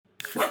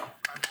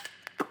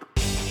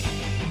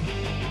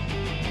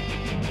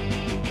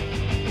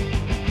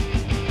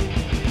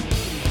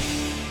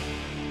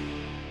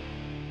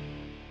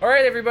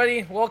right,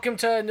 everybody, welcome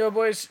to No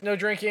Boys, No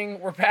Drinking.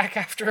 We're back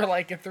after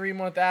like a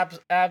 3-month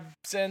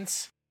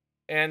absence,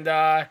 and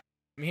I'm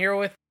here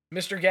with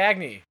Mr.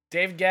 Gagney,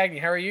 David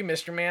Gagney. How are you,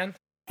 Mr. Man?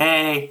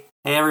 Hey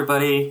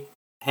everybody.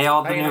 Hey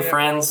all the new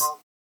friends.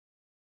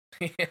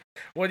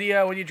 What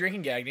are you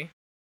drinking, Gagney?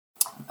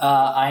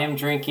 I am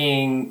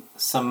drinking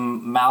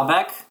some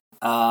Malbec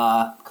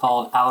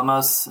called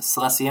Alamos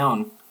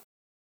Seleción.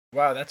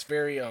 Wow, that's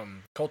very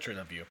cultured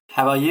of you.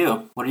 How about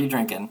you? What are you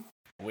drinking?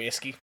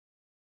 Whiskey.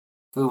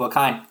 Ooh, what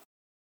kind?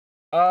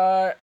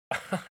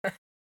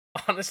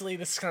 Honestly,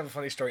 this is kind of a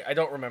funny story. I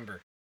don't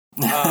remember.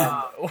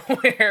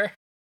 Where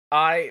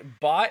I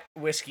bought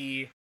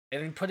whiskey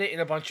and then put it in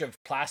a bunch of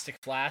plastic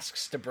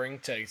flasks to bring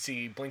to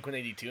see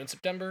Blink-182 in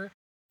September.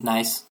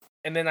 Nice.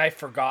 And then I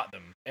forgot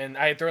them, and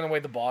I had thrown away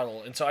the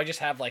bottle, and so I just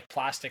have like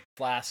plastic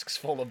flasks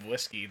full of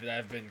whiskey that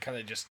I've been kind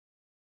of just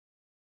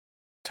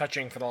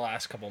touching for the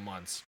last couple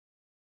months.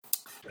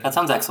 That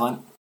sounds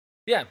excellent.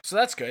 Yeah, so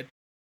that's good.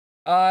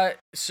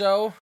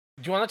 So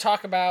do you want to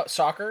talk about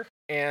soccer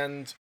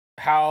and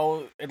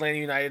how Atlanta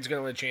United's going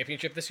to win a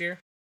championship this year?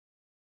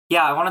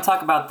 Yeah, I want to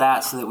talk about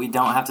that so that we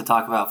don't have to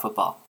talk about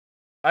football.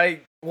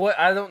 Wait,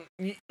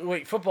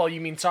 football,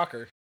 you mean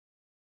soccer?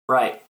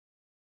 Right.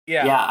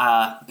 Yeah.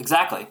 Yeah,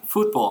 exactly.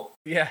 Football.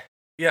 Yeah,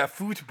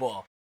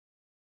 football.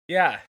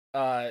 Yeah.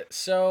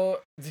 So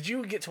did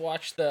you get to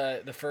watch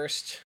the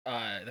first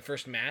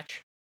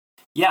match?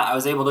 Yeah, I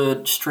was able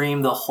to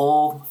stream the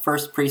whole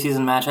first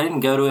preseason match. I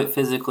didn't go to it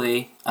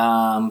physically,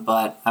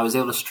 but I was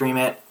able to stream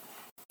it,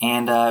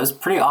 and it was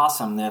pretty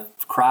awesome. The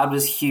crowd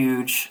was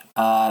huge.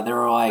 There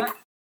were like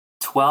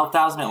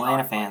 12,000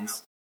 Atlanta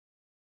fans.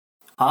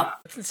 Huh?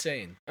 That's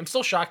insane. I'm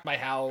still shocked by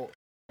how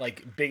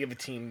like big of a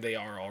team they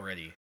are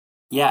already.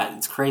 Yeah,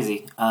 it's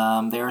crazy.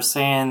 They were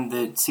saying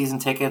that season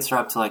tickets are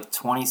up to like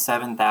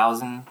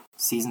 27,000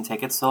 season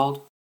tickets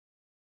sold,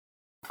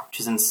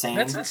 which is insane.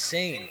 That's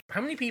insane.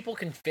 How many people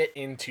can fit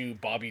into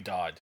Bobby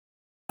Dodd?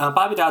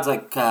 Bobby Dodd's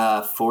like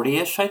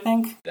 40-ish, I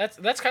think.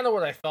 That's kind of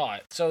what I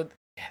thought. So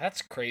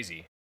that's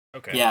crazy.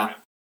 Okay. Yeah,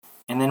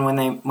 and then when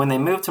they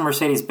move to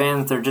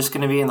Mercedes-Benz, they're just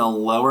going to be in the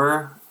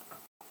lower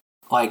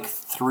like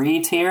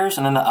 3 tiers,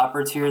 and then the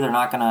upper tier they're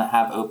not going to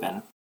have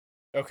open.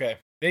 Okay.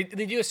 They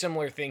do a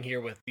similar thing here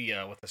with the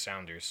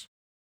Sounders.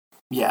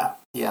 Yeah.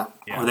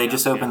 Or they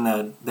just open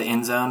the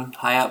end zone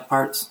high up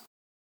parts.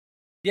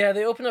 Yeah,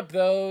 they open up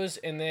those,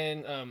 and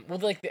then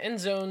the end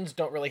zones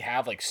don't really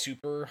have like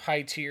super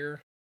high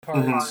tier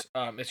parts.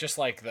 Mm-hmm. It's just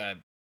like the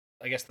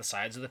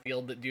sides of the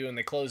field that do, and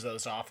they close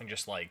those off and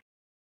just like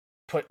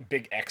put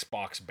big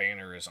Xbox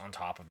banners on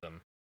top of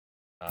them.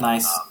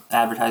 Nice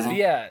advertising.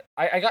 Yeah,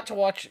 I got to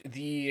watch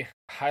the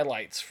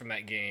highlights from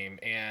that game,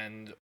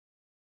 and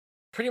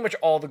pretty much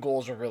all the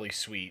goals were really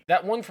sweet.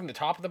 That one from the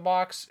top of the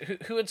box,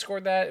 who had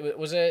scored that?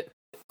 Was it?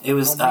 It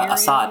was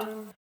Assad.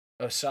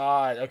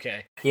 Assad,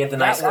 okay. He had the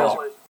nice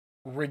goal.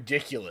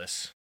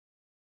 Ridiculous.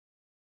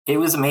 It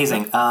was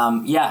amazing.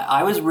 Yeah,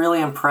 I was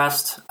really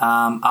impressed.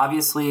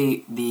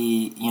 Obviously,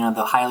 the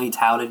highly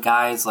touted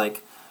guys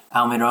like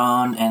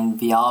Almiron and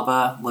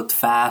Villalba looked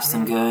fast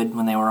and good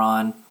when they were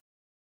on.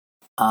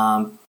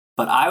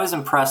 But I was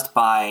impressed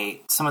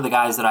by some of the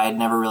guys that I had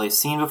never really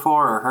seen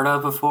before or heard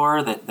of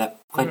before that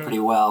played pretty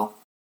well.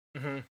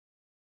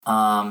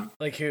 Mm-hmm.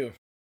 Like who?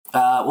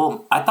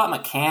 Well, I thought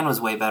McCann was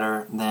way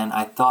better than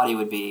I thought he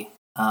would be.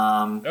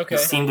 Okay. He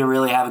seemed to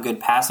really have a good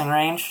passing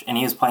range, and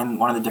he was playing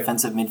one of the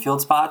defensive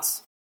midfield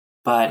spots.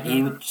 But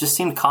he just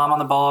seemed calm on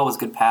the ball, was a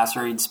good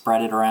passer, he'd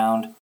spread it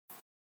around.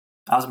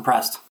 I was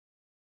impressed.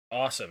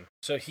 Awesome.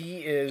 So he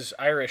is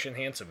Irish and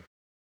handsome.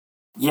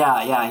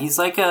 Yeah, he's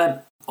like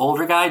a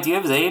older guy. Do you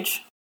have his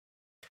age?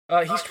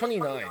 He's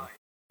 29.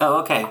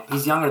 Oh, okay.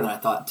 He's younger than I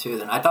thought, too,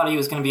 then. I thought he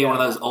was going to be one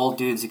of those old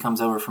dudes who comes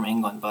over from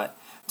England, but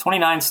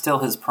 29's still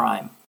his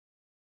prime.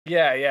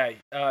 Yeah.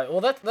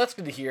 Well, that's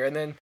good to hear. And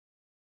then,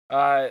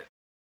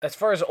 as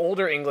far as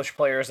older English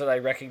players that I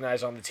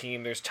recognize on the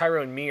team, there's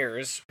Tyrone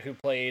Mears, who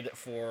played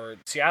for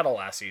Seattle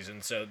last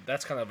season, so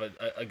that's kind of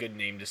a good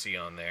name to see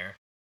on there.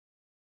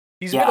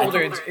 He's a bit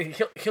older.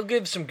 He'll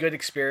give some good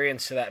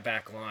experience to that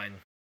back line.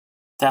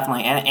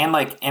 Definitely, and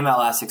like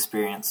MLS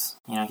experience.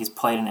 He's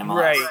played in MLS.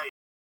 Right.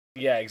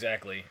 Yeah,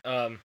 exactly.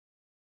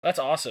 That's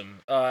awesome.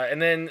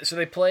 And then, so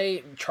they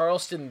play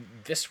Charleston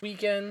this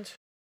weekend?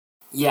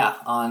 Yeah,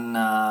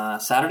 on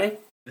Saturday.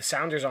 The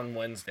Sounders on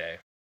Wednesday.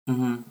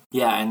 Mm-hmm.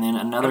 Yeah, and then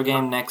another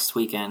game next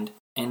weekend,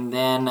 and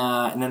then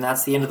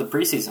that's the end of the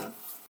preseason.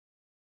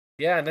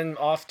 Yeah, and then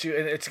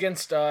it's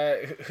against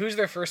who's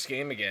their first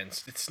game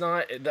against? It's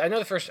not. I know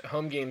the first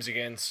home game's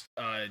against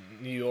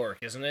New York,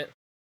 isn't it?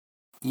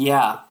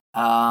 Yeah.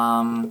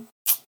 I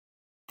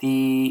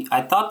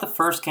thought the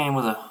first game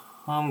was a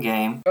home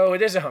game. Oh,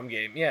 it is a home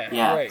game.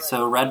 Yeah. Right.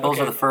 So Red Bulls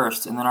are the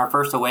first, and then our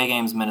first away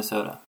game is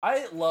Minnesota.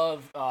 I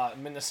love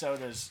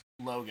Minnesota's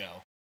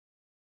logo.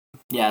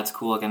 Yeah, it's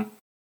cool looking.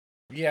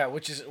 Yeah,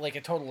 which is like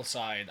a total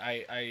aside.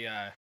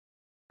 I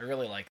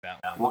really like that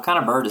one. What kind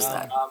of bird is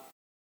that?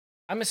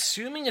 I'm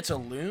assuming it's a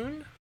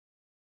loon.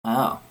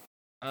 Oh,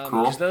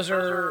 cool. Because those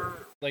are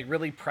like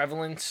really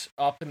prevalent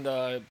up in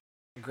the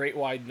Great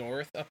Wide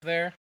North up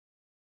there.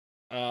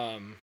 I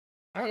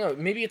don't know.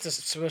 Maybe it's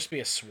supposed to be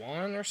a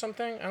swan or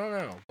something. I don't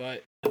know,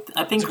 but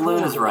I think cool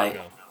Loon is right.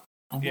 logo.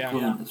 I think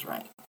Loon is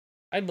right.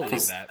 I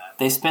believe that.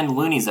 They spend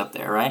loonies up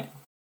there, right?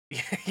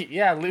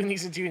 Yeah,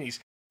 loonies and toonies.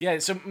 Yeah,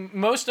 so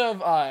most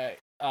of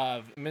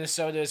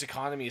Minnesota's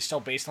economy is still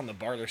based on the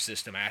barter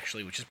system,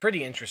 actually, which is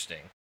pretty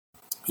interesting.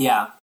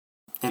 Yeah,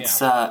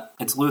 it's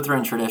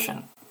Lutheran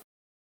tradition.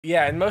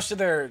 Yeah, and most of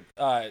their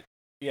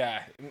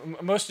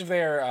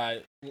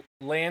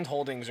land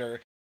holdings are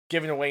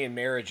given away in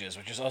marriages,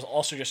 which is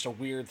also just a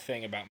weird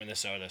thing about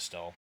Minnesota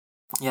still.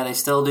 Yeah, they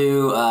still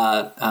do.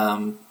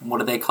 What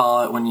do they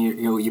call it when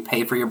you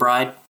pay for your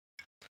bride?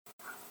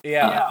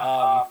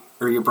 Yeah.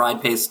 Or your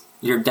bride pays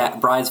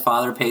bride's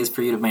father pays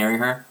for you to marry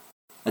her.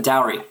 A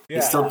dowry. Yeah,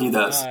 they still do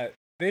those.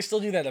 They still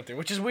do that up there,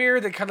 which is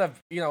weird. They kind of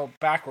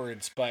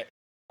backwards, but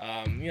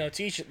to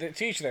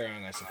each their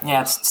own. I suppose.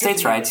 Yeah, it's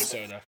states' rights.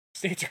 Minnesota.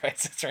 States'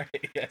 rights. That's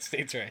right. Yeah,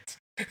 states' rights.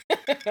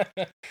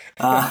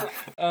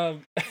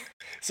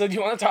 So do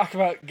you want to talk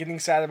about getting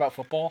sad about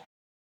football?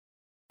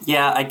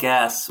 Yeah, I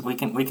guess we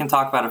can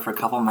talk about it for a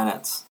couple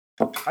minutes.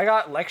 I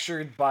got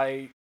lectured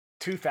by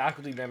 2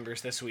 faculty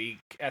members this week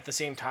at the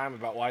same time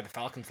about why the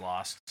Falcons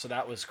lost, so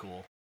that was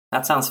cool.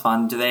 That sounds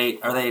fun.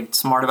 Are they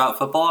smart about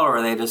football, or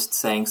are they just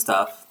saying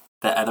stuff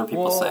that other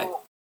people say?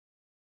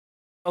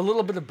 A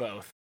little bit of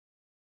both.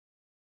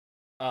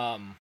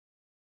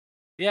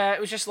 Yeah,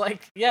 it was just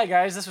like, yeah,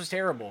 guys, this was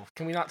terrible.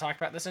 Can we not talk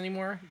about this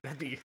anymore? That'd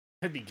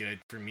be good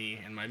for me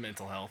and my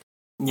mental health.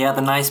 Yeah,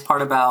 the nice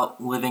part about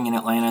living in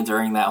Atlanta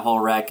during that whole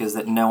wreck is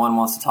that no one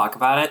wants to talk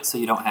about it, so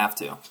you don't have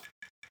to.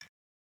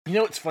 You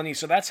know, it's funny.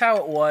 So that's how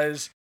it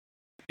was.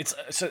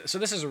 So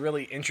this is a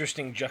really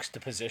interesting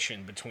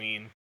juxtaposition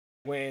between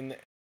when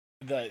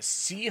the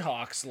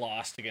Seahawks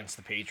lost against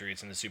the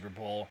Patriots in the Super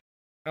Bowl.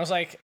 I was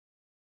like,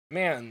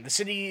 man, the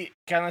city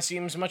kind of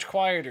seems much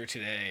quieter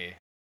today.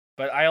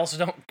 But I also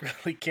don't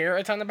really care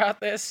a ton about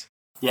this.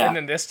 Yeah. And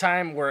then this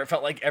time where it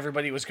felt like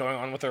everybody was going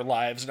on with their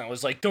lives, and I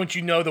was like, don't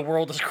you know the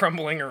world is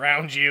crumbling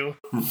around you?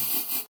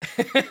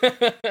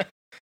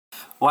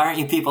 Why aren't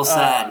you people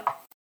sad?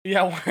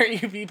 Yeah, why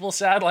aren't you people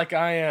sad like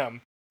I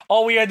am?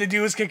 All we had to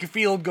do was kick a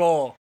field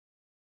goal.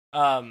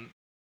 No,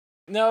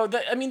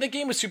 the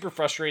game was super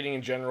frustrating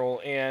in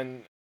general,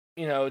 and,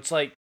 it's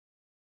like,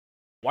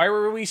 why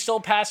were we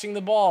still passing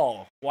the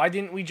ball? Why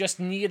didn't we just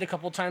knee it a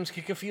couple times,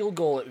 kick a field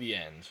goal at the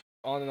end?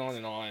 On and on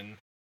and on.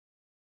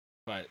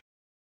 But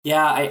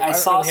yeah, I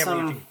saw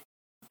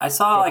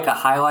like a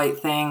highlight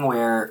thing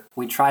where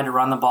we tried to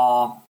run the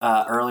ball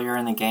earlier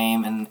in the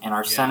game, and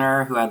our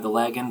center, who had the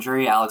leg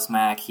injury, Alex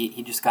Mack,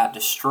 he just got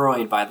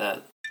destroyed by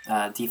the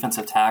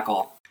defensive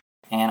tackle.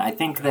 And I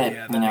think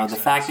that the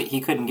fact that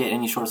he couldn't get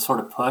any sort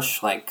of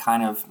push, like,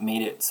 kind of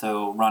made it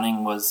so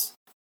running was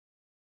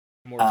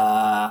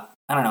I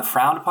don't know,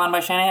 frowned upon by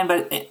Shanahan.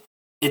 But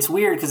it's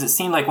weird because it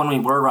seemed like when we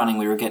were running,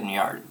 we were getting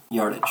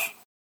yardage.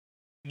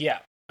 Yeah,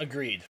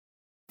 agreed.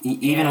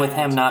 Even with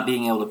him not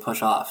being able to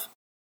push off.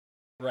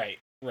 Right.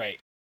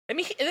 I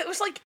mean, it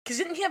was like, because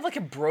didn't he have like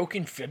a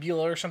broken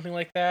fibula or something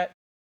like that?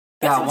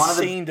 That's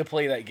insane to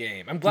play that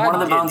game. I'm glad one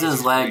of the bones in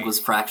his leg was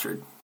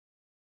fractured.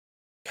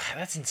 God,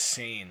 that's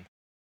insane.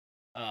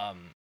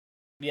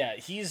 Yeah,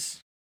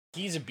 he's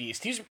a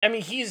beast.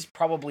 He's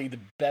probably the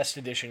best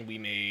addition we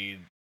made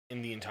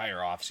in the entire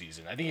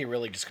offseason. I think he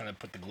really just kind of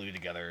put the glue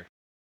together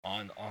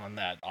on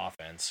that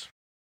offense.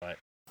 But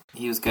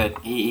he was good.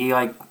 He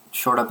like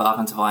shored up the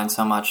offensive line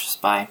so much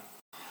just by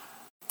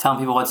telling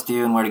people what to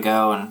do and where to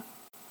go and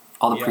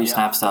all the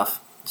pre-snap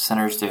stuff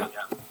centers do.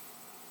 Yeah.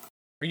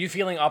 Are you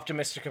feeling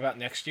optimistic about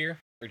next year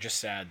or just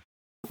sad?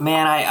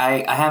 Man,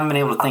 I haven't been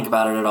able to think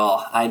about it at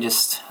all.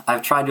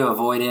 I've tried to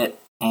avoid it,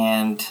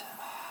 and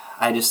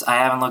I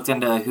haven't looked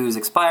into who's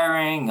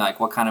expiring,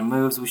 like what kind of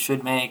moves we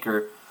should make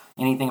or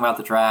anything about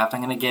the draft.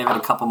 I'm going to give it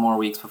a couple more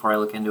weeks before I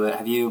look into it.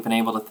 Have you been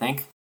able to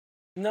think?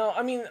 No,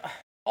 I mean,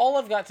 all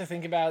I've got to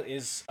think about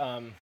is,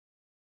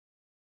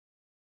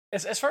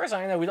 as far as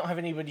I know, we don't have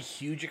anybody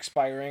huge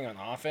expiring on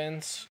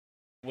offense,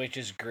 which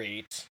is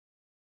great.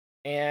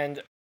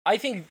 And I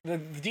think the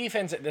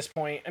defense at this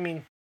point, I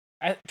mean,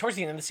 towards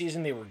the end of the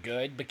season, they were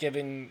good, but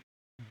given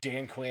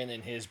Dan Quinn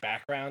and his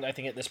background, I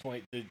think at this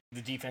point,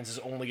 the defense is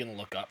only going to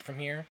look up from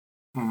here.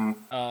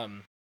 Mm-hmm.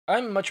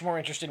 I'm much more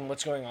interested in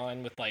what's going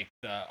on with like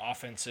the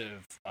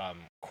offensive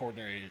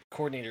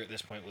coordinator at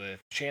this point, with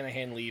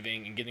Shanahan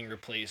leaving and getting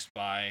replaced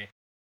by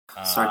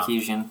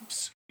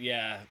Sarkisian.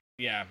 Yeah,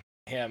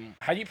 him.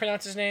 How do you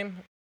pronounce his name?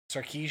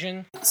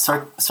 Sarkisian?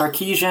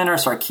 Sarkisian or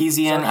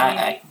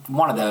Sarkisian?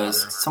 One of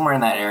those, somewhere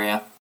in that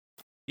area.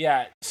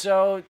 Yeah,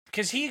 so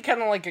because he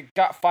kind of like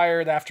got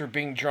fired after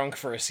being drunk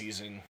for a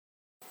season.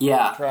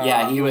 Yeah,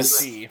 he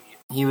USC.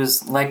 He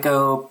was let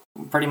go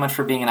pretty much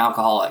for being an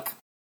alcoholic.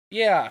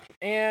 Yeah,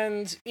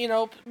 and,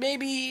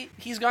 maybe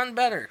he's gotten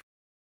better.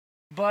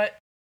 But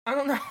I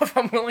don't know if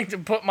I'm willing to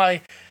put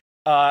my,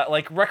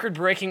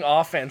 record-breaking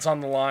offense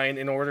on the line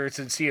in order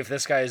to see if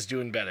this guy is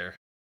doing better.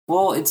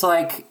 Well, it's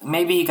like,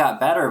 maybe he got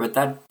better,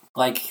 but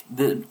Like,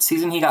 the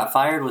season he got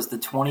fired was the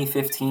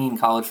 2015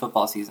 college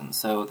football season.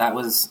 So that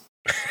was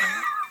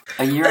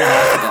a year and a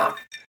half ago.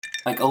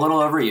 Like, a little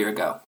over a year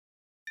ago.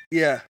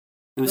 Yeah.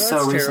 It was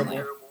so recently.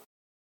 Terrible.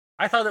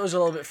 I thought it was a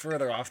little bit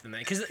further off than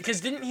that.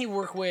 Because didn't he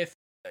work with...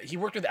 He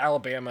worked with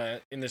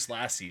Alabama in this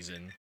last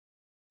season.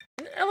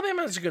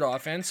 Alabama is a good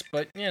offense,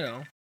 but, you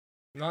know...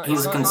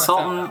 He's a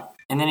consultant,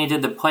 and then he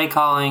did the play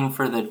calling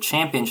for the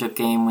championship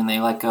game when they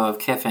let go of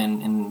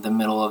Kiffin in the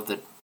middle of the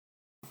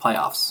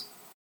playoffs.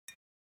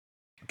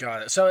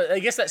 Got it. So I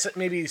guess that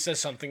maybe says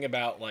something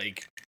about,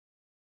 like,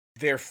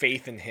 their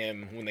faith in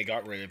him when they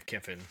got rid of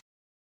Kiffin.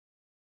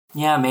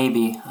 Yeah,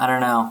 maybe. I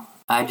don't know.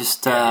 I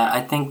just, I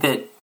think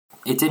that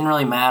it didn't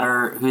really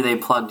matter who they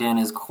plugged in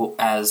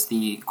as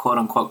the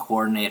quote-unquote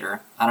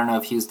coordinator. I don't know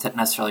if he was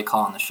necessarily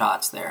calling the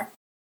shots there.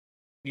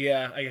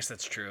 Yeah, I guess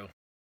that's true.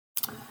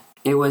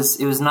 It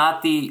was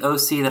not the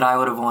OC that I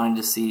would have wanted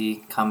to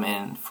see come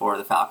in for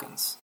the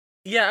Falcons.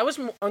 Yeah, I was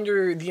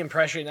under the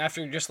impression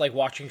after just like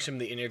watching some of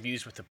the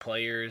interviews with the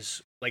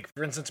players, like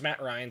for instance,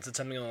 Matt Ryan said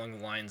something along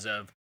the lines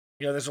of,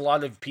 you know, there's a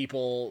lot of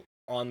people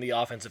on the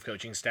offensive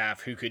coaching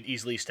staff who could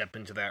easily step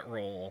into that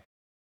role.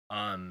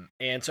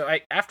 And so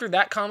after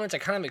that comment, I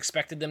kind of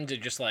expected them to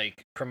just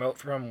like promote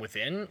from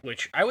within,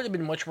 which I would have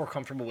been much more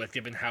comfortable with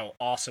given how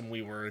awesome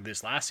we were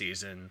this last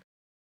season,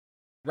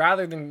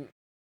 rather than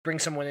bring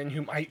someone in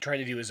who might try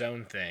to do his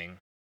own thing.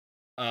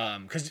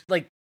 Because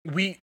like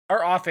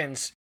our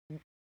offense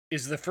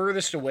is the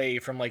furthest away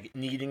from like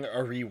needing a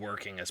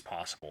reworking as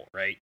possible,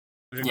 right?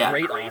 It's a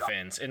great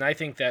offense, and I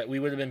think that we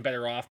would have been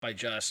better off by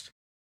just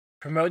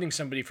promoting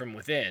somebody from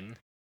within,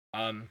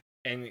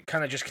 and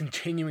kind of just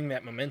continuing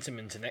that momentum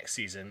into next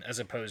season, as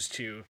opposed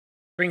to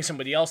bring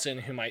somebody else in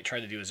who might try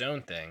to do his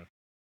own thing.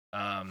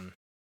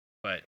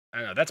 But I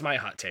don't know. That's my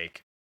hot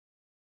take.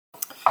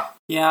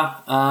 Yeah,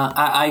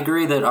 I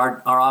agree that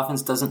our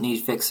offense doesn't need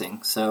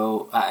fixing.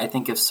 So I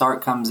think if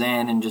Sark comes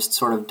in and just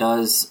sort of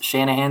does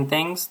Shanahan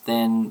things,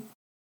 then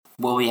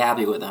we'll be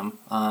happy with him.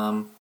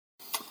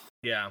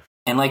 Yeah.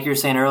 And like you were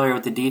saying earlier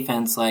with the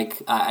defense,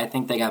 like I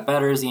think they got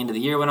better as the end of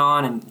the year went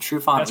on, and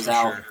Trufant was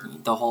out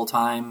the whole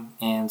time,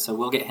 and so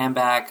we'll get him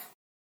back.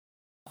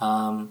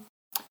 One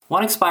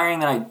expiring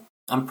that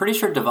I'm pretty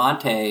sure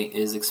Devontae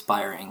is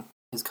expiring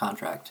his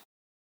contract.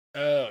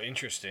 Oh,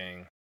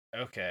 interesting.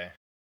 Okay.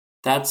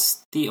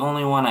 That's the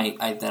only one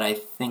that I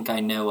think I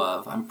know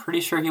of. I'm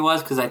pretty sure he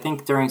was, because I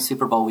think during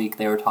Super Bowl week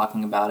they were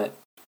talking about it,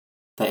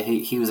 that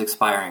he was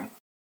expiring.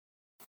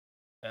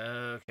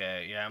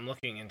 Okay, yeah, I'm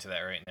looking into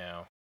that right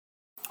now.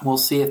 We'll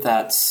see if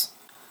that's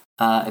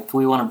if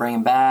we want to bring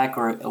him back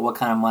or what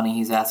kind of money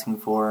he's asking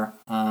for.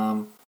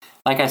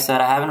 Like I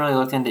said, I haven't really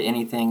looked into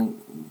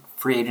anything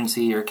free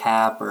agency or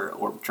cap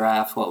or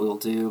draft, what we'll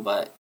do,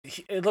 but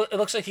it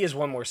looks like he has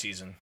one more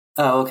season.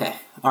 Oh, okay,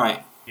 all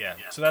right. Yeah,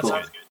 so that's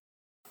good.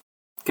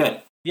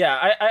 Good.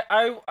 Yeah,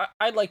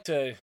 I'd like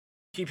to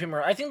keep him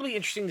around. I think it'll be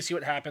interesting to see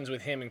what happens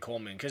with him and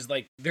Coleman, because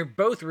like they're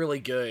both really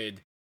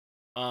good.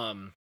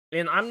 And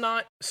I'm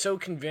not so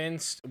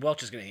convinced.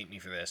 Welch is gonna hate me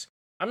for this.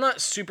 I'm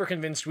not super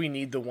convinced we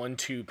need the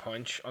 1-2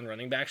 punch on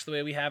running backs the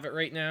way we have it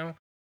right now.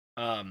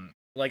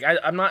 Like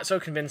I'm not so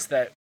convinced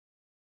that,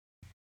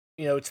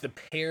 you know, it's the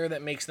pair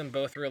that makes them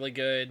both really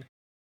good.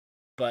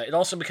 But it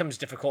also becomes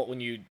difficult when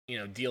you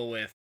deal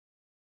with,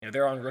 you know,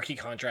 they're on rookie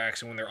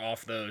contracts, and when they're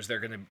off those, they're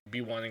going to be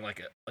wanting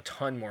like a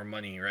ton more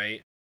money,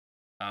 right?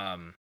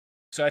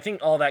 So I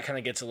think all that kind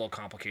of gets a little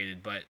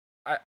complicated, but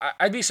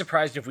I'd be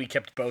surprised if we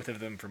kept both of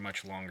them for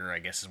much longer, I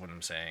guess is what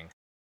I'm saying.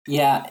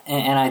 Yeah,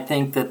 and I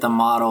think that the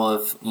model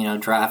of, you know,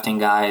 drafting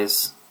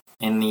guys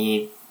in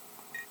the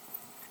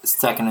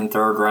second and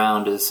third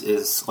round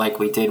is like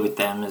we did with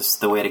them is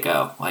the way to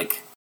go.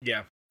 Like,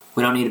 yeah,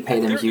 we don't need to pay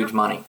them huge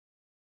money.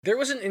 There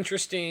was an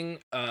interesting,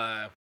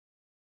 I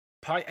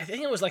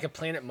think it was like a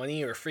Planet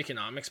Money or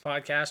Freakonomics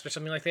podcast or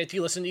something like that. Do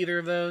you listen to either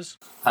of those?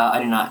 I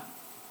do not.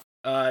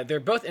 They're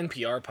both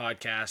NPR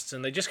podcasts,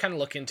 and they just kind of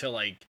look into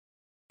like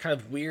kind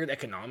of weird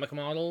economic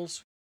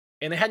models.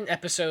 And they had an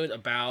episode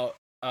about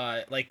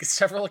like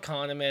several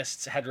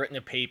economists had written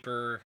a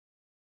paper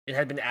and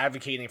had been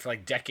advocating for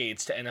like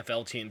decades to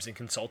NFL teams and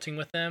consulting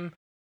with them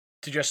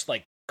to just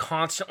like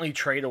constantly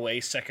trade away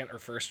second or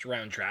first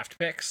round draft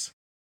picks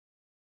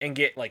and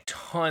get like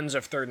tons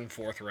of third and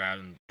fourth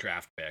round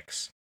draft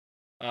picks.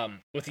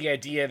 With the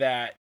idea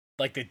that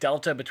like the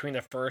delta between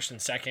a first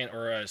and second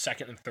or a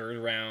second and third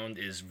round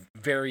is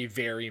very,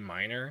 very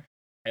minor.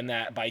 And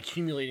that by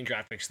accumulating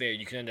draft picks there,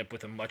 you can end up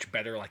with a much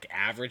better like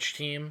average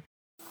team.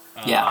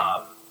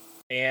 Yeah.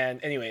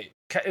 And anyway,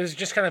 it was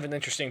just kind of an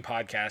interesting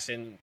podcast.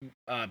 And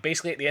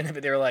basically at the end of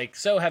it, they were like,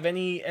 so have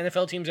any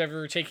NFL teams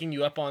ever taken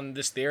you up on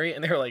this theory?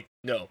 And they were like,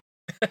 no.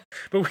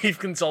 But we've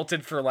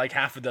consulted for like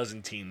half a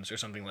dozen teams or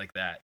something like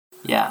that.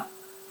 Yeah.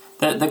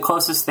 The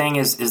closest thing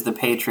is the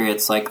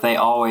Patriots. Like, they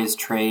always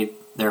trade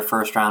their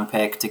first round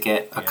pick to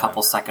get a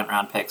couple second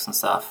round picks and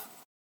stuff.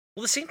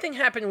 Well, the same thing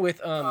happened with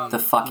the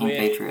fucking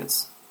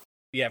Patriots.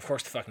 Yeah, of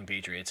course, the fucking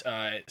Patriots.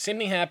 Same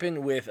thing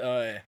happened with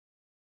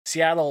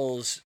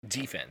Seattle's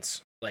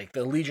defense. like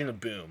the Legion of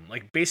Boom.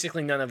 Like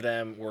basically none of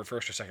them were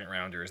first or second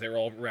rounders. They were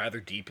all rather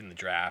deep in the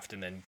draft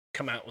and then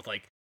come out with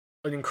like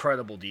an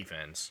incredible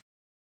defense.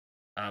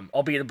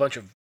 Albeit a bunch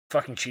of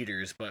fucking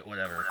cheaters, but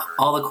whatever.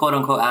 All the quote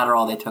unquote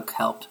Adderall they took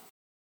helped.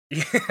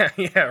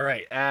 Yeah,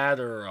 right.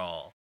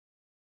 Adderall.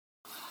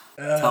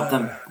 Help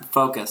them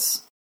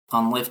focus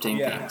on lifting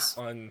things.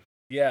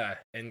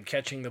 And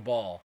catching the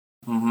ball.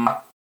 Mm-hmm.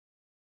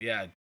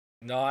 Yeah,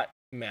 not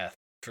meth,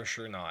 for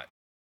sure not.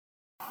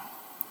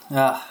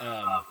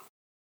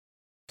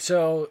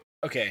 So,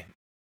 okay.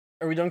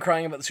 Are we done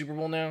crying about the Super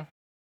Bowl now?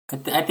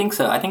 I think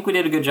so. I think we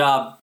did a good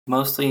job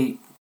mostly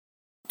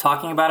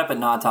talking about it, but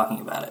not talking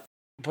about it.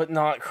 But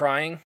not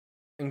crying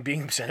and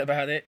being upset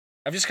about it?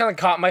 I've just kind of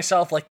caught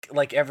myself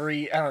like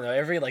every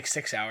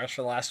 6 hours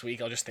for the last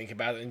week, I'll just think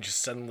about it and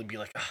just suddenly be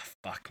like, oh,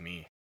 fuck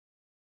me.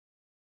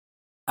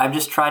 I've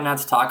just tried not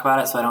to talk about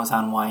it so I don't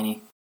sound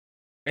whiny.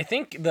 I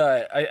think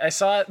I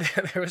saw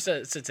there was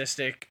a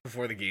statistic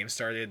before the game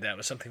started that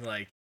was something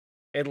like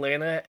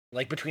Atlanta,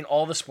 like between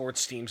all the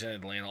sports teams in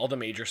Atlanta, all the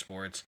major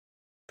sports,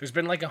 there's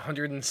been like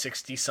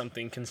 160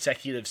 something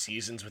consecutive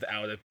seasons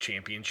without a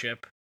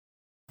championship,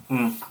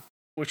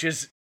 which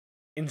is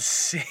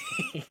insane.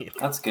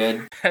 That's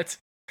good.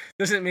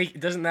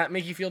 Doesn't that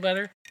make you feel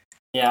better?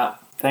 Yeah.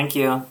 Thank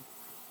you.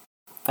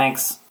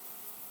 Thanks.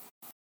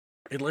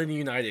 Atlanta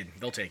United,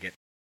 they'll take it.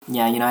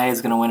 Yeah,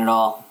 United's gonna win it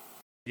all.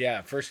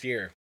 Yeah, first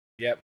year.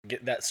 Yep,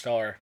 get that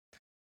star.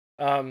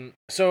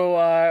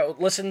 So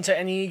listen to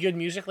any good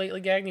music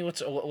lately, Gagny?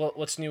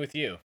 What's new with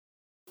you?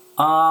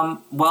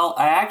 Well,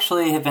 I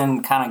actually have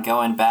been kind of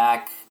going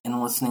back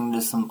and listening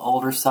to some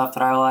older stuff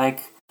that I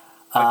like.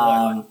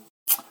 What?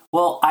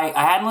 Well, I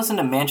hadn't listened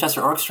to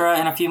Manchester Orchestra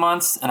in a few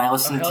months, and I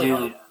listened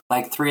to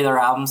like 3 of their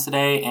albums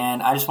today,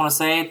 and I just want to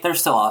say they're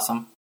still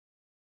awesome.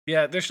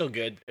 Yeah, they're still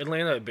good.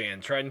 Atlanta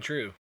band, tried and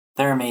true.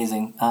 They're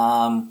amazing.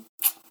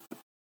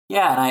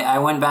 Yeah, and I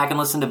went back and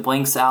listened to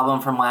Blink's album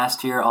from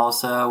last year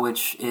also,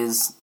 which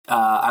is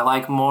I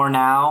like more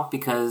now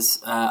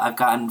because I've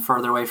gotten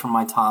further away from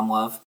my Tom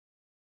love.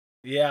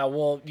 Yeah,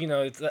 well,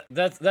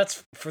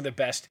 that's for the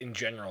best in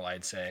general,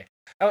 I'd say.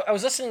 I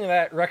was listening to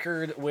that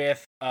record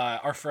with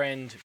our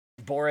friend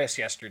Boris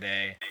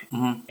yesterday,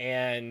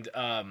 and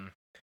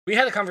we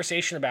had a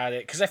conversation about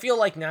it, because I feel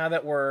like now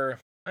that we're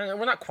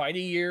not quite a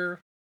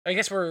year, I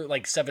guess we're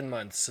like 7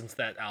 months since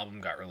that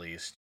album got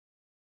released.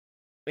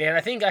 And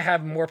I think I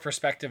have more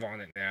perspective on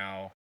it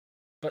now.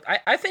 But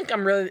I think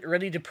I'm really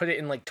ready to put it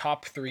in like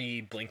top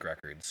 3 Blink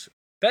records.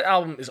 That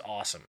album is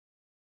awesome.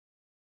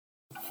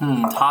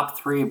 Top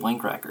 3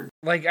 Blink record.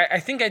 Like, I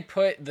think I'd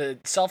put the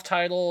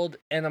self-titled,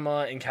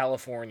 Enema, and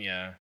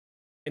California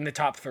in the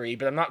top 3,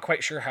 but I'm not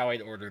quite sure how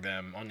I'd order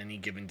them on any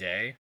given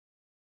day.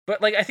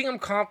 But like, I think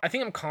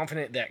I'm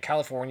confident that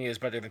California is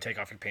better than Take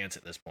Off Your Pants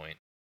at this point.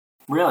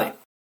 Really?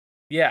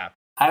 Yeah.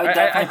 I would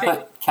definitely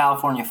put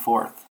California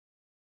 4th.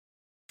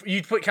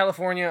 You'd put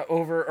California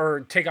over,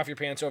 or Take Off Your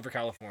Pants over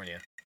California?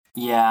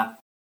 Yeah,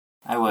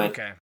 I would.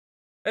 Okay.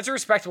 That's a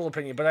respectable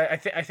opinion, but I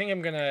think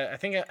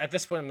at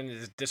this point I'm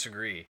gonna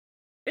disagree.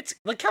 It's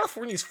like,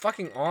 California's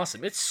fucking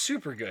awesome. It's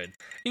super good.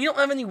 And you don't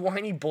have any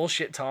whiny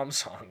bullshit Tom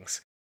songs.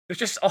 They're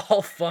just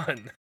all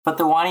fun. But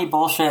the whiny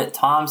bullshit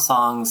Tom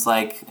songs,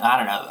 like, I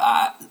don't know,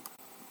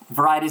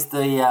 variety's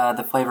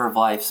the flavor of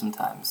life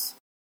sometimes.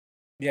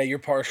 Yeah, you're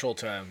partial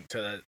to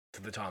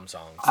the Tom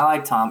songs. I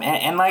like Tom,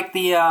 and like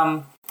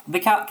the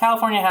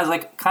California has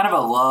like kind of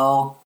a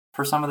lull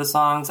for some of the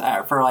songs,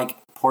 for like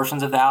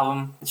portions of the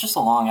album. It's just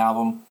a long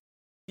album.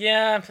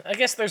 Yeah, I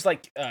guess there's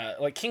like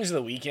Kings of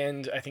the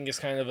Weekend, I think is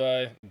kind of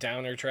a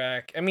downer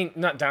track. I mean,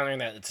 not downer in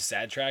that it's a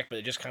sad track, but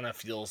it just kind of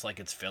feels like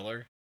it's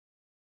filler.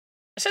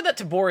 I said that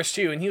to Boris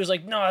too, and he was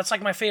like, "No, that's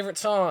like my favorite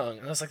song."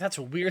 And I was like, "That's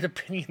a weird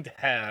opinion to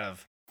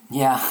have."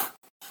 Yeah.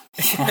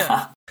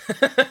 Yeah.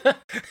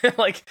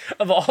 Like,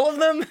 of all of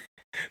them,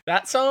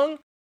 that song?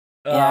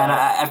 Yeah, and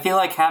I feel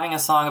like having a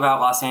song about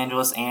Los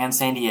Angeles and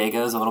San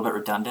Diego is a little bit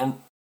redundant.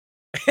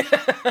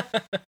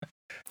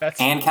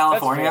 And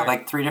California,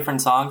 like 3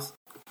 different songs.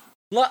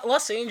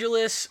 Los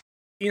Angeles,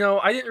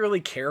 I didn't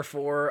really care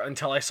for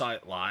until I saw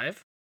it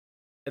live.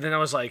 And then I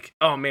was like,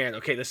 oh man,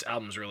 okay, this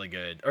album's really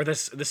good. Or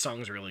this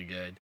song's really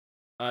good.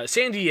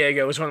 San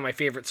Diego is one of my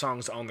favorite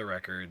songs on the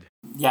record.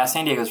 Yeah,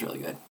 San Diego's really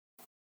good.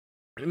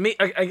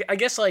 I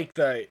guess like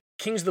the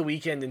Kings of the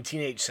Weekend and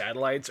Teenage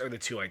Satellites are the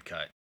 2 I'd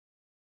cut.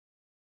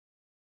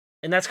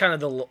 And that's kind of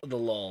the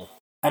lull.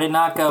 I did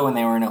not go when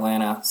they were in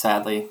Atlanta,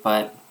 sadly,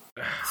 but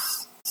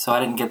so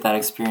I didn't get that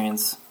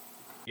experience.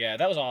 Yeah,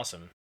 that was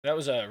awesome. That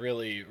was a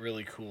really,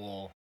 really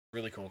cool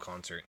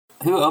concert.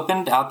 Who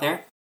opened out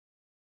there?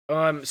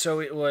 So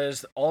it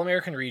was All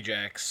American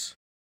Rejects,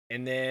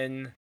 and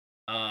then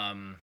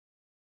A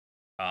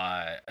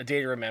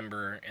Day to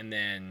Remember, and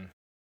then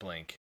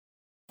Blink.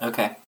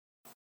 Okay.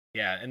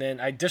 Yeah, and then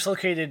I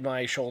dislocated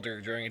my shoulder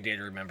during A Day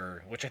to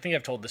Remember, which I think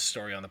I've told this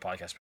story on the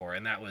podcast before,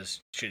 and that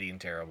was shitty and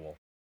terrible.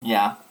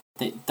 Yeah,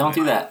 don't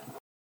do that.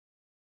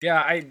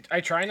 Yeah, I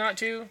try not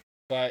to,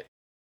 but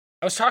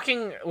I was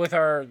talking with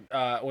our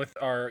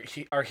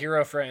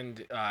hero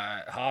friend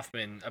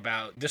Hoffman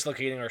about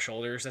dislocating our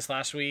shoulders this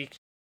last week.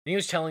 And he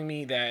was telling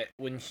me that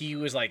when he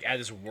was like at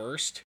his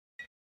worst,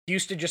 he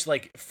used to just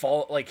like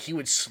fall, like he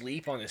would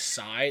sleep on his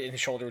side and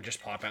his shoulder would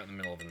just pop out in the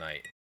middle of the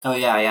night. Oh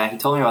yeah. He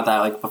told me about that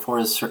like before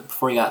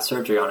he got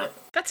surgery on it.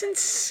 That's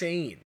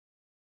insane.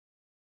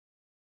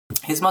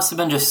 His must have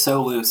been just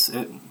so loose.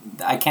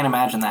 I can't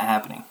imagine that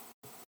happening.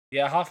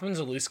 Yeah, Hoffman's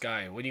a loose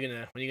guy. What are you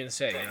gonna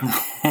say? You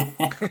know?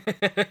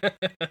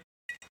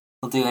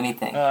 He'll do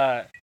anything.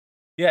 Yeah,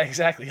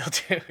 exactly. He'll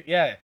do.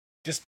 Yeah,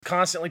 just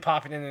constantly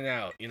popping in and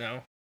out. You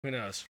know, who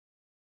knows?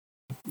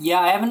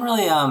 Yeah, I haven't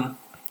really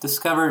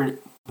discovered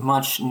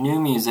much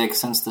new music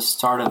since the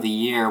start of the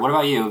year. What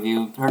about you? Have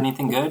you heard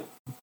anything good?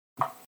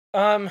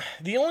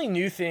 The only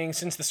new thing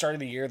since the start of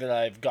the year that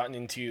I've gotten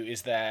into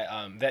is that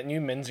that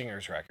new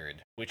Menzingers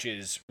record, which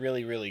is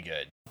really, really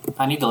good.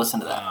 I need to listen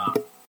to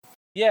that.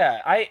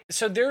 Yeah,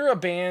 so they're a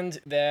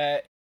band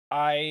that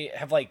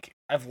I've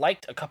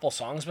liked a couple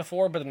songs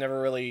before, but I've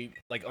never really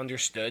like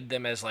understood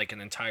them as like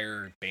an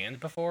entire band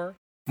before,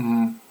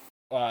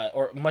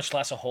 or much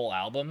less a whole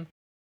album.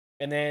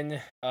 And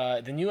then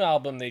the new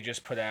album they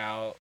just put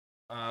out,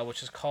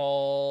 which is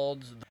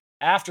called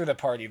After the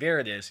Party. There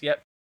it is.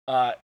 Yep,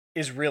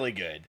 is really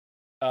good.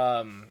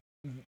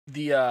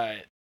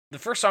 The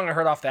first song I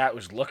heard off that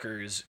was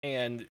Lookers,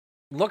 and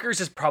Lookers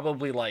is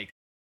probably like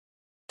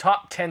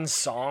top 10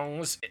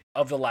 songs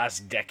of the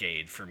last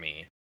decade for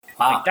me.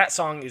 Wow. Like that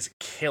song is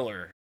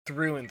killer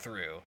through and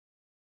through.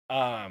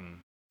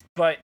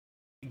 But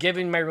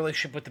given my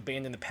relationship with the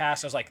band in the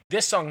past, I was like,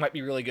 this song might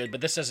be really good, but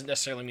this doesn't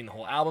necessarily mean the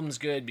whole album's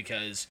good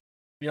because,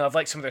 you know, I've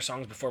liked some of their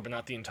songs before, but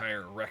not the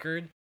entire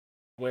record.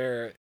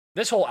 Where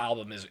this whole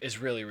album is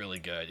really, really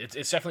good.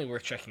 It's definitely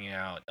worth checking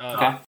out.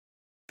 Okay.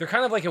 They're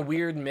kind of like a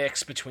weird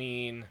mix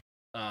between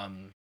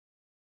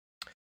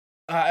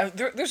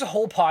there's a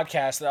whole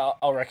podcast that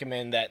I'll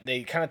recommend that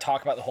they kind of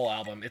talk about the whole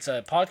album. It's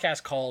a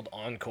podcast called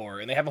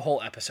Encore, and they have a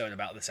whole episode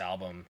about this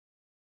album.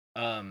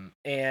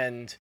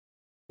 And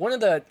one of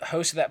the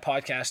hosts of that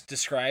podcast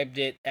described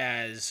it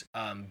as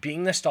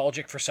being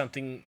nostalgic for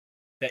something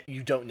that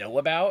you don't know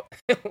about,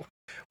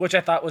 which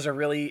I thought was a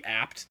really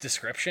apt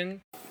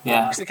description.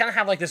 Yeah. Because they kind of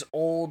have like this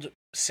old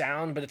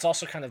sound, but it's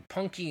also kind of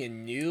punky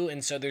and new,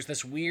 and so there's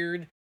this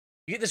weird,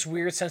 you get this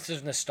weird sense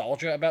of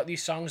nostalgia about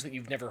these songs that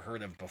you've never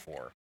heard of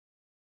before.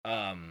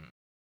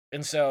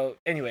 And so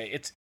anyway,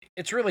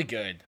 it's really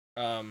good.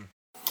 A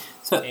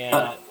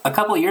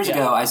couple of years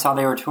ago, I saw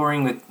they were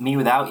touring with Me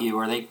Without You.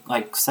 Were they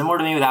like similar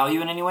to Me Without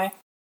You in any way?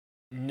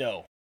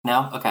 No.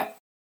 No? Okay.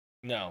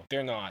 No,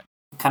 they're not.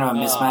 Kind of a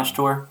mismatch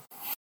tour?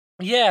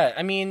 Yeah,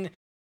 I mean,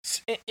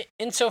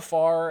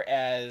 insofar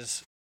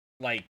as,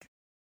 like,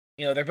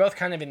 you know, they're both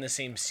kind of in the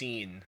same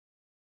scene.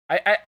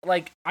 I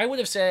would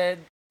have said,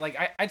 like,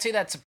 I'd say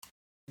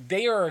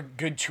they are a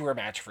good tour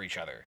match for each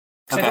other.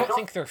 Because I don't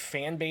think their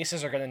fan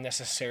bases are going to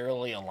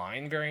necessarily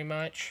align very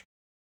much.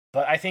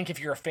 But I think if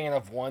you're a fan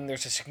of one,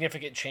 there's a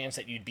significant chance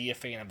that you'd be a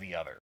fan of the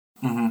other.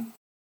 Mm-hmm.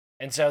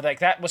 And so, like,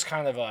 that was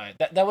kind of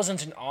that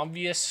wasn't an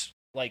obvious,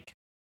 like,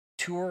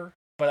 tour.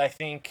 But I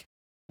think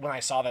when I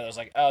saw that, I was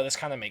like, oh, this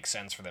kind of makes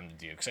sense for them to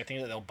do. Because I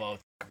think that they'll both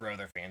grow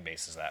their fan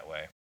bases that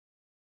way.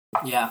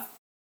 Yeah.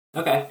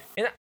 Okay.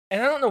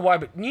 And I don't know why,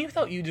 but Me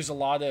Without You does a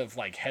lot of,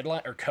 like,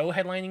 headline or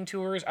co-headlining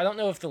tours. I don't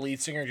know if the lead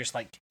singer just,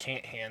 like,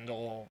 can't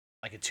handle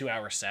like a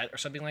 2-hour set or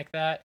something like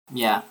that.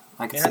 Yeah,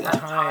 I can see that. At the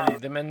time,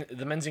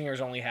 the Menzingers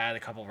only had a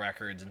couple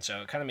records, and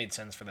so it kind of made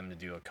sense for them to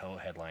do a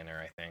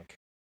co-headliner, I think.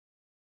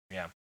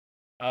 Yeah.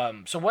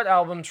 So what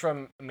albums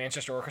from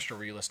Manchester Orchestra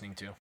were you listening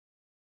to?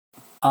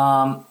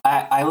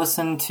 I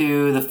listened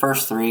to the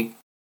first three,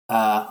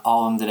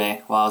 all of them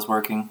today while I was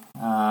working.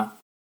 I'm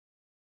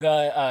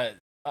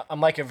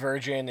Like a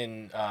Virgin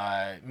and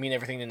Mean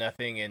Everything to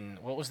Nothing, and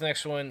what was the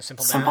next one?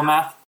 Simple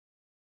Math?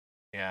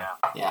 Yeah.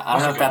 Yeah, I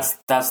don't know if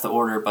that's the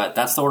order, but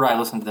that's the order I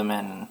listened to them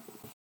in.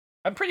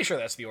 I'm pretty sure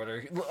that's the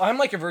order. I'm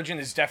Like a Virgin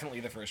is definitely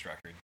the first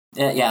record.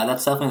 Yeah,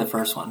 that's definitely the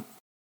first one.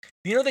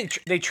 You know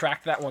they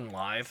tracked that one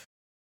live?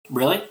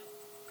 Really?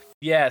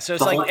 Yeah, so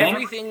it's like thing?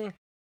 everything.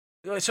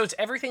 So it's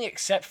everything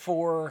except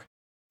for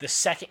the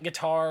second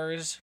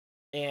guitars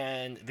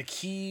and the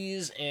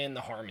keys and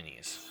the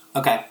harmonies.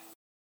 Okay.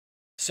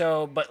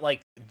 So, but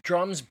like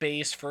drums,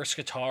 bass, first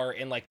guitar,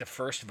 and like the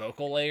first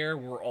vocal layer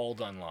were all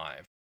done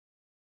live.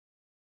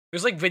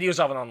 There's like videos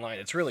of it online.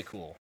 It's really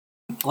cool.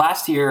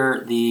 Last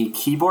year, the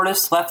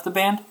keyboardist left the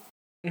band?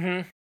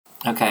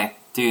 Mm-hmm. Okay.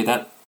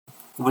 Dude,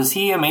 was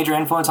he a major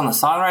influence on the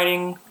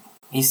songwriting?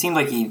 He seemed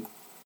like he...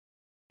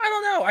 I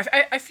don't know.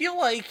 I feel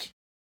like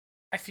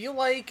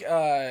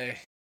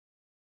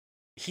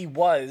he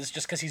was,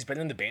 just because he's been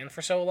in the band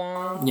for so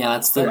long. Yeah,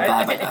 that's the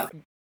vibe I got.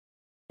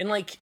 And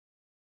like,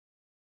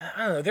 I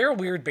don't know, they're a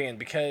weird band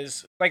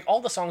because like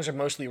all the songs are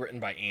mostly written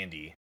by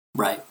Andy.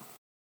 Right.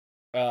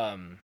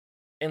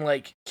 And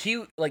like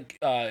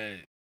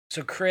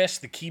so Chris,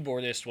 the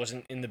keyboardist,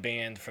 wasn't in the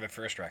band for the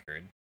first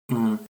record.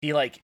 Mm-hmm. He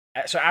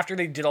so after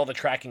they did all the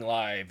tracking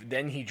live,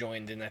 then he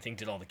joined and I think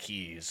did all the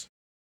keys.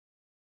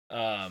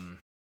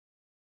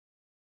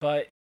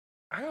 but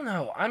I don't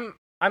know.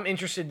 I'm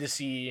interested to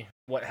see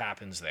what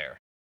happens there.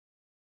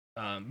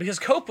 Because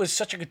Cope was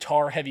such a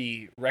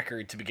guitar-heavy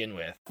record to begin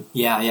with.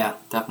 Yeah,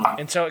 definitely.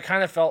 And so it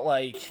kind of felt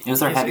like it was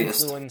their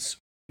heaviest. Influence.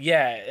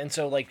 Yeah, and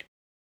so like,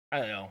 I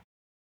don't know.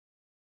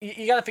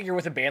 You got to figure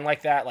with a band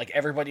like that, like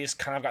everybody's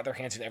kind of got their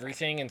hands in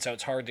everything, and so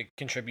it's hard to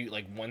contribute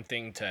like one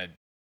thing to,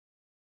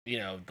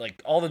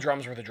 like all the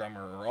drums were the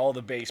drummer or all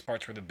the bass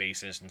parts were the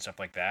bassist and stuff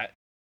like that.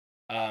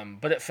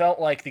 But it felt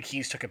like the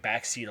keys took a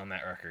backseat on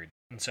that record,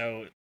 and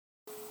so.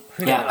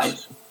 Yeah,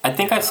 I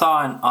think I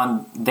saw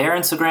on their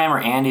Instagram or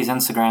Andy's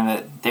Instagram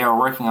that they were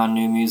working on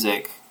new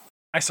music.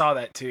 I saw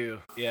that too.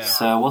 Yeah.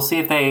 So we'll see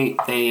if they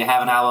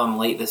have an album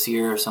late this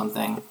year or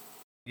something.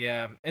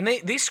 Yeah, and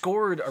they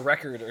scored a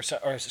record or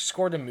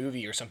scored a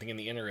movie or something in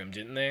the interim,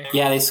 didn't they?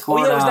 Yeah, they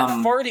scored. It was that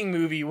farting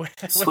movie with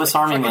Swiss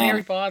Army Man,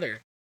 Harry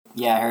Potter.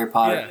 Yeah, Harry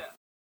Potter.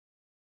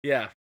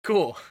 Yeah,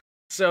 cool.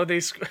 So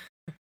they.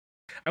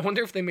 I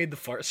wonder if they made the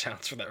fart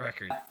sounds for that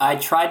record. I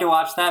tried to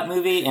watch that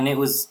movie, and it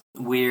was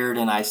weird,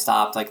 and I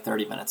stopped like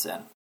 30 minutes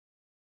in.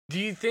 Do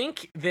you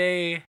think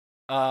they,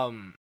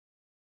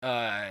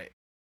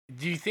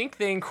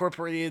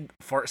 incorporated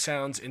fart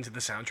sounds into the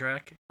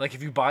soundtrack? Like,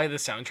 if you buy the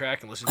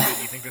soundtrack and listen to it,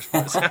 do you think there's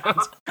fart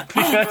sounds?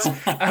 Because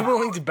I'm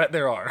willing to bet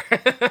there are.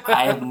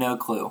 I have no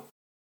clue.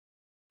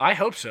 I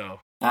hope so.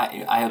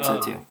 I hope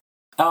so, too.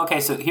 Oh, okay,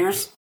 so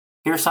here's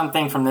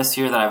something from this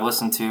year that I've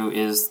listened to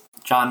is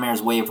John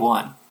Mayer's Wave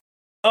 1.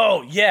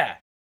 Oh, yeah.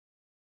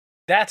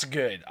 That's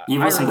good.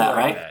 You've listened to that,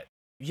 right? That.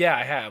 Yeah,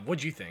 I have.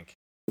 What'd you think?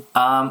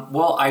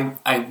 Well,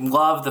 I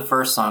love the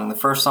first song. The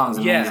first song's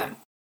amazing. Yeah.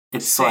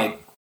 It's Same.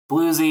 Like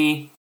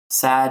bluesy,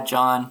 sad,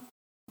 John.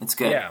 It's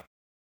good.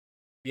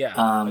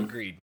 Yeah,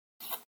 agreed.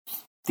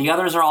 The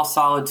others are all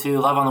solid, too.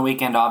 Love on the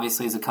Weekend,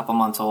 obviously, is a couple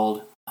months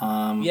old.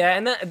 Yeah,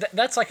 and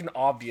that's like an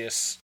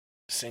obvious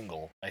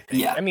single, I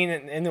think. Yeah. I mean,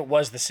 and it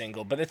was the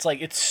single, but it's like,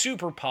 it's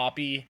super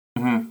poppy.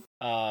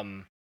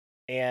 Mm-hmm.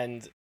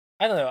 And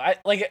I don't know. I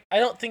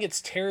don't think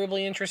it's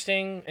terribly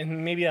interesting,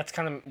 and maybe that's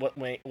kind of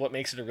what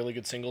makes it a really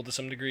good single to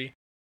some degree.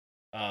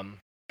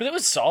 But it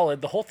was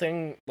solid. The whole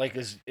thing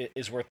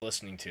is worth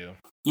listening to.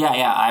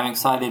 Yeah. I'm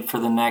excited for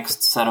the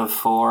next set of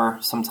 4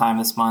 sometime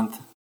this month.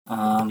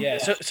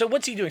 So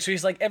what's he doing? So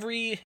he's like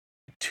every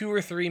 2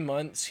 or 3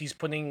 months he's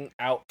putting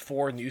out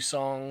 4 new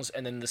songs,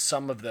 and then the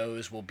sum of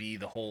those will be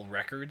the whole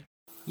record.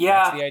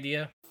 Yeah, that's the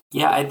idea.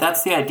 Yeah,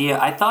 that's the idea.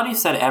 I thought he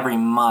said every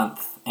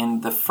month,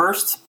 and the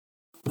first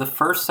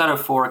set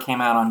of 4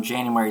 came out on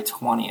January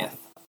 20th.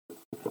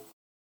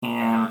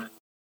 And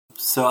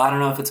so I don't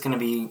know if it's going to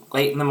be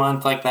late in the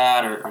month like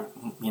that or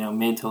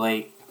mid to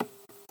late.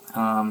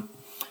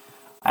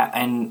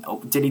 And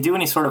did he do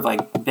any sort of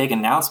like big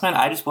announcement?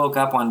 I just woke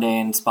up one day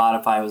and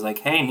Spotify was like,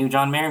 "Hey, new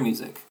John Mayer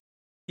music."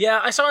 Yeah,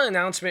 I saw an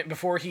announcement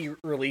before he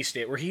released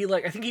it where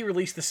I think he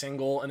released the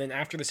single, and then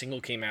after the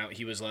single came out,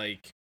 he was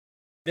like,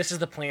 "This is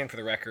the plan for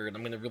the record.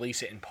 I'm going to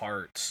release it in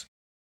parts."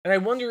 And I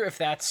wonder if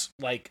that's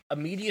like a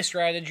media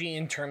strategy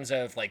in terms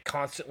of like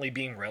constantly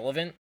being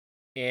relevant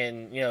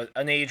in,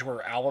 an age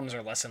where albums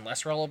are less and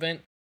less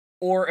relevant,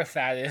 or if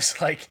that is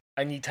like,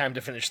 I need time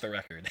to finish the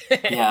record.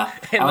 Yeah.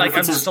 And like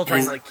I'm still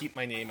trying to like keep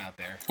my name out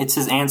there. It's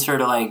his answer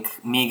to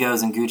like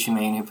Migos and Gucci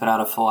Mane, who put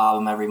out a full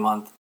album every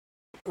month.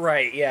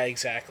 Right, yeah,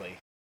 exactly.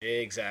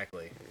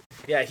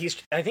 Yeah,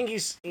 I think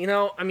he's,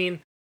 I mean,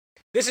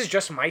 this is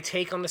just my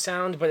take on the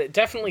sound, but it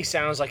definitely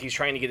sounds like he's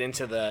trying to get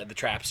into the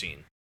trap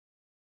scene.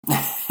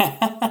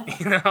 I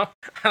don't know,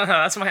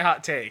 that's my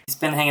hot take. He's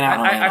been hanging out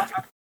in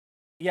Atlanta.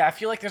 I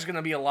feel like there's going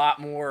to be a lot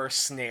more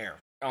snare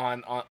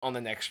on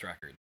the next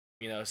record.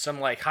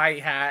 Some like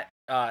hi-hat,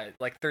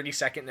 like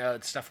 30-second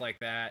notes, stuff like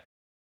that.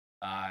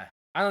 I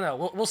don't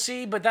know. We'll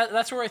see, but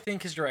that's where I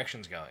think his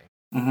direction's going.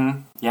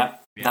 Mm-hmm.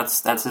 Yep. Yeah.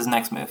 That's his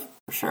next move,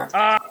 for sure.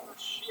 Oh,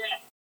 shit.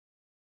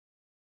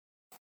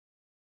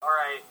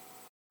 Alright.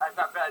 I've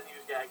got bad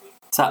news, Gaggy.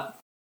 What's up?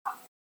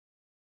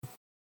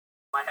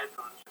 My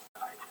headphones just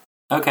died.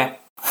 Okay.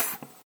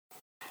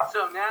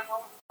 So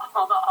now,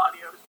 all the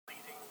audio is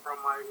bleeding from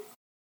my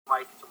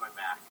mic to my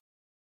back.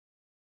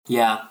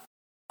 Yeah.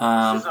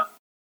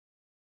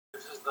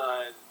 This is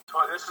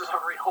a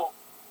real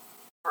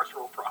first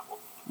world problem.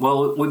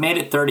 Well, we made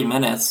it 30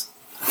 minutes.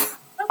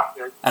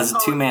 As a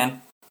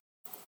 2-man.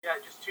 Yeah,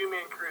 just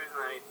 2-man crew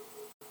tonight.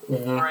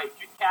 Mm-hmm. Alright,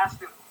 good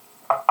casting.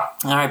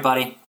 Alright,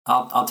 buddy.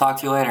 I'll talk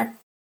to you later.